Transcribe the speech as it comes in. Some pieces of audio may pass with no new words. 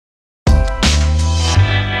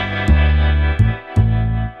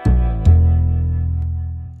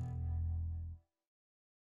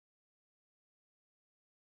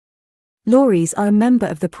Lories are a member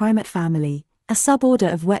of the primate family, a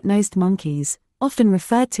suborder of wet-nosed monkeys, often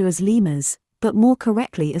referred to as lemurs, but more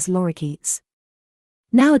correctly as lorikeets.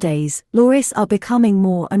 Nowadays, lories are becoming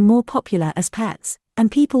more and more popular as pets, and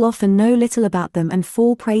people often know little about them and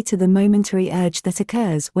fall prey to the momentary urge that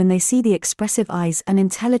occurs when they see the expressive eyes and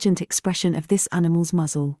intelligent expression of this animal's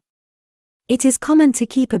muzzle. It is common to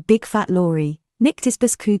keep a big fat lory,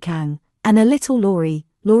 Nycticebus coucang, and a little lory,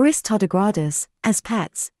 Loris tardigradus, as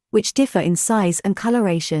pets, which differ in size and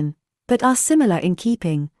coloration, but are similar in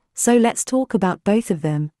keeping, so let's talk about both of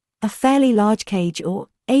them. A fairly large cage or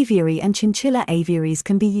aviary and chinchilla aviaries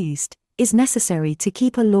can be used, is necessary to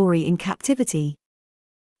keep a lory in captivity.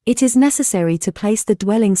 It is necessary to place the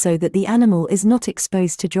dwelling so that the animal is not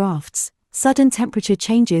exposed to draughts, sudden temperature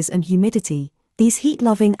changes and humidity. These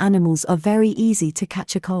heat-loving animals are very easy to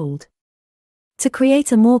catch a cold. To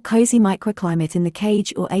create a more cozy microclimate in the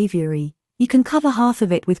cage or aviary, you can cover half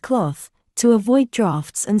of it with cloth, to avoid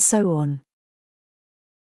draughts and so on.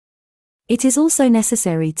 It is also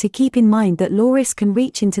necessary to keep in mind that loris can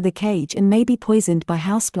reach into the cage and may be poisoned by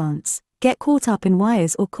houseplants, get caught up in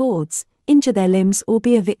wires or cords, injure their limbs or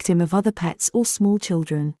be a victim of other pets or small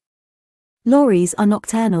children. Lories are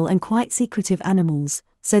nocturnal and quite secretive animals,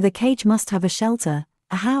 so the cage must have a shelter,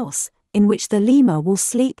 a house, in which the lemur will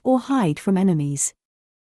sleep or hide from enemies.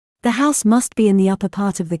 The house must be in the upper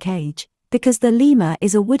part of the cage, because the lemur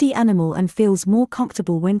is a woody animal and feels more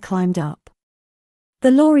comfortable when climbed up. The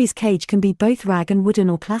lory's cage can be both rag and wooden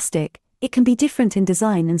or plastic. It can be different in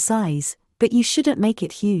design and size, but you shouldn't make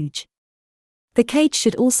it huge. The cage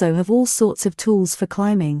should also have all sorts of tools for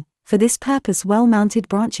climbing, for this purpose well-mounted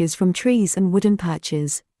branches from trees and wooden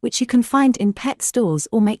perches, which you can find in pet stores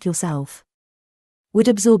or make yourself. Wood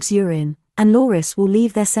absorbs urine, and loris will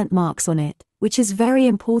leave their scent marks on it, which is very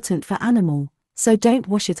important for animal, so don't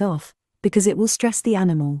wash it off, because it will stress the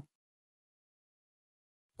animal.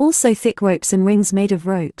 Also thick ropes and rings made of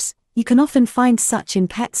ropes, you can often find such in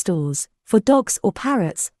pet stores. For dogs or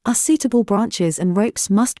parrots, are suitable branches and ropes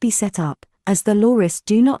must be set up, as the loris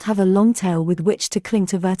do not have a long tail with which to cling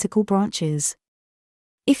to vertical branches.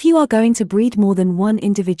 If you are going to breed more than one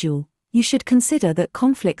individual, you should consider that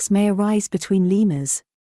conflicts may arise between lemurs.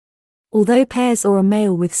 Although pairs or a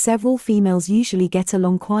male with several females usually get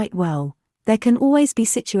along quite well, there can always be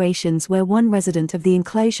situations where one resident of the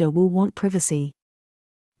enclosure will want privacy.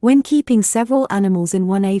 When keeping several animals in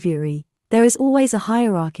one aviary, there is always a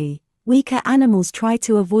hierarchy. Weaker animals try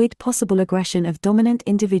to avoid possible aggression of dominant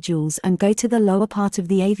individuals and go to the lower part of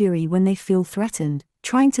the aviary when they feel threatened,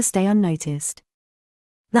 trying to stay unnoticed.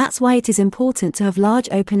 That's why it is important to have large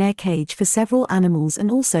open-air cage for several animals and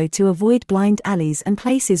also to avoid blind alleys and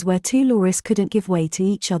places where two loris couldn't give way to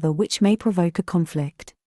each other, which may provoke a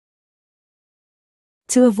conflict.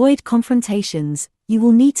 To avoid confrontations, you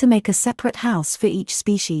will need to make a separate house for each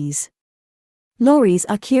species. Lories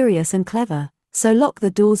are curious and clever, so lock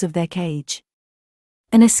the doors of their cage.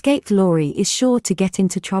 An escaped lory is sure to get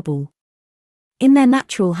into trouble. In their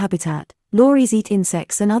natural habitat, lories eat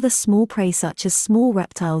insects and other small prey such as small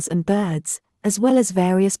reptiles and birds, as well as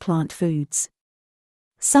various plant foods.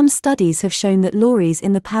 Some studies have shown that lories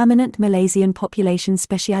in the permanent Malaysian population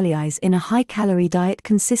specialize in a high-calorie diet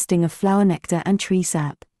consisting of flower nectar and tree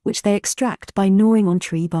sap, which they extract by gnawing on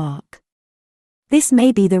tree bark. This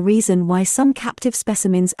may be the reason why some captive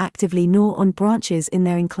specimens actively gnaw on branches in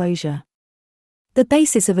their enclosure. The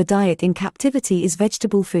basis of a diet in captivity is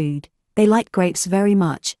vegetable food. They like grapes very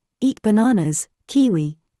much, eat bananas,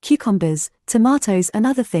 kiwi, cucumbers, tomatoes and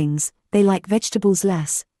other things. They like vegetables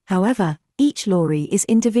less. However, each lory is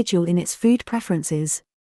individual in its food preferences.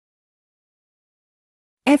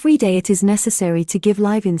 Every day it is necessary to give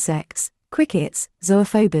live insects, crickets,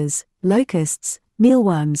 zoophobas, locusts,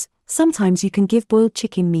 mealworms. Sometimes you can give boiled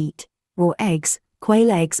chicken meat, raw eggs, quail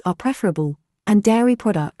eggs are preferable, and dairy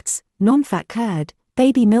products, non-fat curd,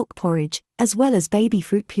 baby milk porridge, as well as baby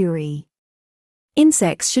fruit puree.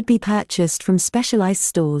 Insects should be purchased from specialized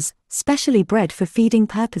stores, specially bred for feeding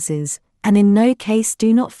purposes, and in no case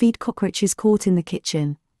do not feed cockroaches caught in the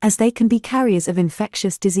kitchen, as they can be carriers of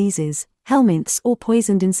infectious diseases, helminths or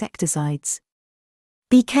poisoned insecticides.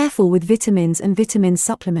 Be careful with vitamins and vitamin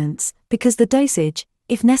supplements, because the dosage,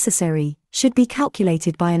 if necessary, should be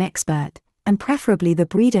calculated by an expert, and preferably the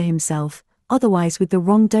breeder himself, otherwise with the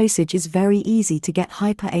wrong dosage is very easy to get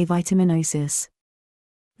hyperavitaminosis.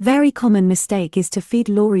 Very common mistake is to feed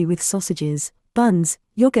lory with sausages, buns,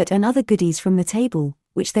 yogurt and other goodies from the table,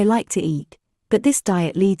 which they like to eat, but this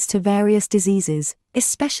diet leads to various diseases,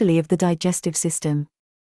 especially of the digestive system.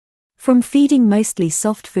 From feeding mostly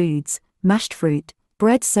soft foods, mashed fruit,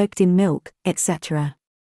 bread soaked in milk, etc.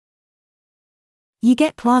 You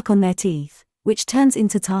get plaque on their teeth, which turns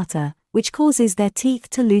into tartar, which causes their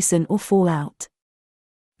teeth to loosen or fall out.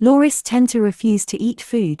 Lories tend to refuse to eat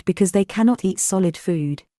food because they cannot eat solid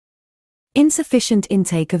food. Insufficient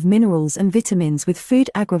intake of minerals and vitamins with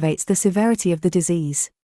food aggravates the severity of the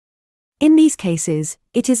disease. In these cases,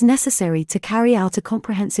 it is necessary to carry out a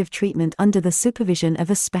comprehensive treatment under the supervision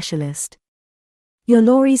of a specialist. Your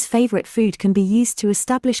lory's favorite food can be used to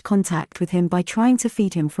establish contact with him by trying to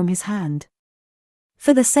feed him from his hand.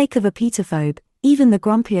 For the sake of a pedophobe, even the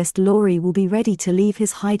grumpiest lory will be ready to leave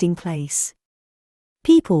his hiding place.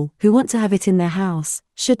 People who want to have it in their house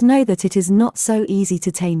should know that it is not so easy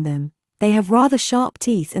to tame them. They have rather sharp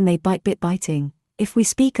teeth and they bite biting, if we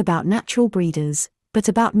speak about natural breeders, but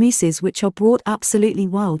about mooses which are brought absolutely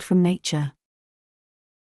wild from nature.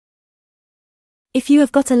 If you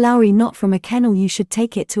have got a lory not from a kennel, you should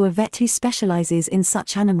take it to a vet who specializes in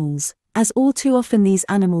such animals, as all too often these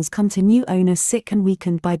animals come to new owners sick and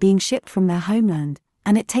weakened by being shipped from their homeland,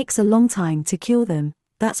 and it takes a long time to cure them.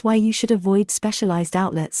 That's why you should avoid specialized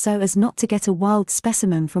outlets so as not to get a wild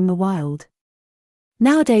specimen from the wild.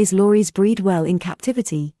 Nowadays lories breed well in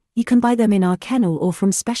captivity. You can buy them in our kennel or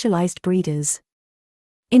from specialized breeders.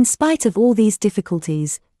 In spite of all these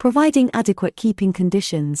difficulties, providing adequate keeping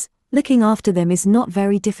conditions, looking after them is not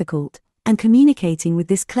very difficult, and communicating with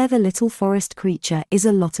this clever little forest creature is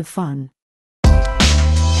a lot of fun.